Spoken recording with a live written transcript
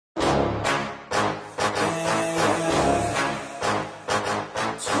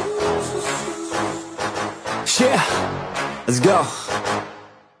Yeah, let's go.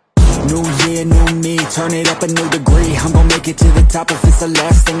 New year, new me, turn it up a new degree. I'm gon' make it to the top if it's the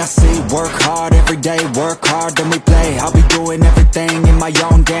last thing I see. Work hard every day, work hard, then we play. I'll be doing everything in my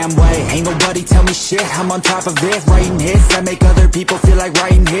own damn way. Ain't nobody tell me shit, I'm on top of it. Writing hits that make other people feel like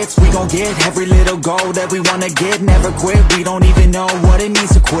writing hits. We gon' get every little goal that we wanna get. Never quit, we don't even know what it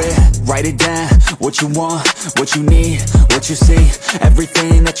means to quit. Write it down, what you want, what you need, what you see.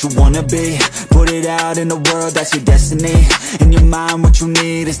 Everything that you wanna be, put it out in the world, that's your destiny. In your mind, what you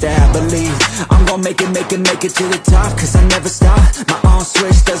need is that I believe I'm gon' make it to the top. Cause I never stop, my own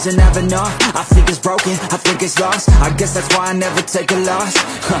switch doesn't have enough. I think it's broken, I think it's lost. I guess that's why I never take a loss.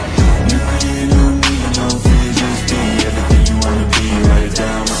 New year, new me, no fear, just be everything you wanna be. Write it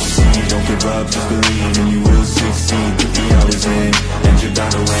down, what you see, don't give up, just believe. And you will succeed, put the hours in, and you're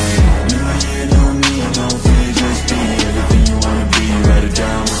bound to win. New year, new me, no fear, just be everything you wanna be. Write it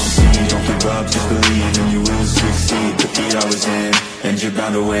down, what you see, don't give up, just believe. And you will succeed, put the hours in, and you're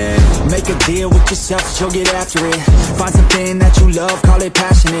bound to win. Make a deal with yourself, you'll get after it. Find something that you love, call it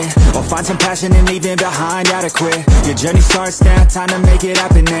passionate. Or find some passion in leaving behind adequate. Your journey starts now, time to make it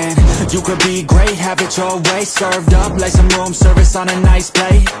happen then. You could be great, have it your way. Served up like some room service on a nice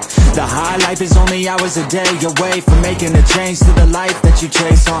plate. The high life is only hours a day away from making a change to the life that you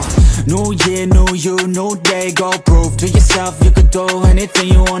chase. New year, new you, new day. Go prove to yourself you could do anything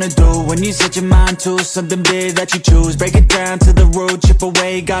you wanna do. When you set your mind to something big that you choose, break it down to the root, chip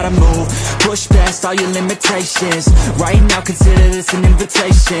away, gotta move. Push past all your limitations. Right now consider this an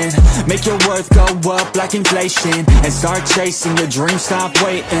invitation. Make your worth go up like inflation, and start chasing your dreams, stop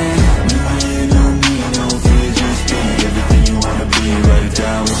waiting. New year, new me, no fear, just be everything you wanna be. Write it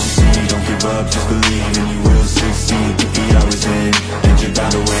down, what you see, don't give up, just believe. And you will succeed, put the hours in, and you're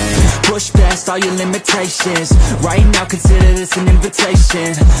bound to win. Push past all your limitations. Right now consider this an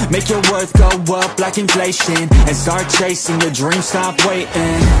invitation. Make your worth go up like inflation, and start chasing your dreams, stop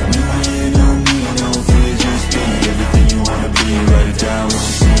waiting. New year, new me, no fear, just be everything you wanna be. Write it down, what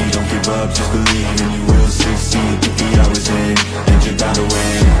you see, don't give up, just believe. And you will succeed, put the hours in, and you're bound to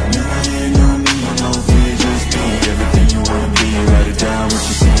win. New year, new me, no fear, just be everything you wanna be. Write it down, what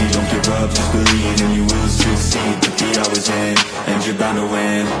you see, don't give up, just believe. And you will succeed, put the hours in, and you're bound to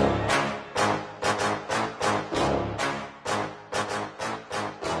win.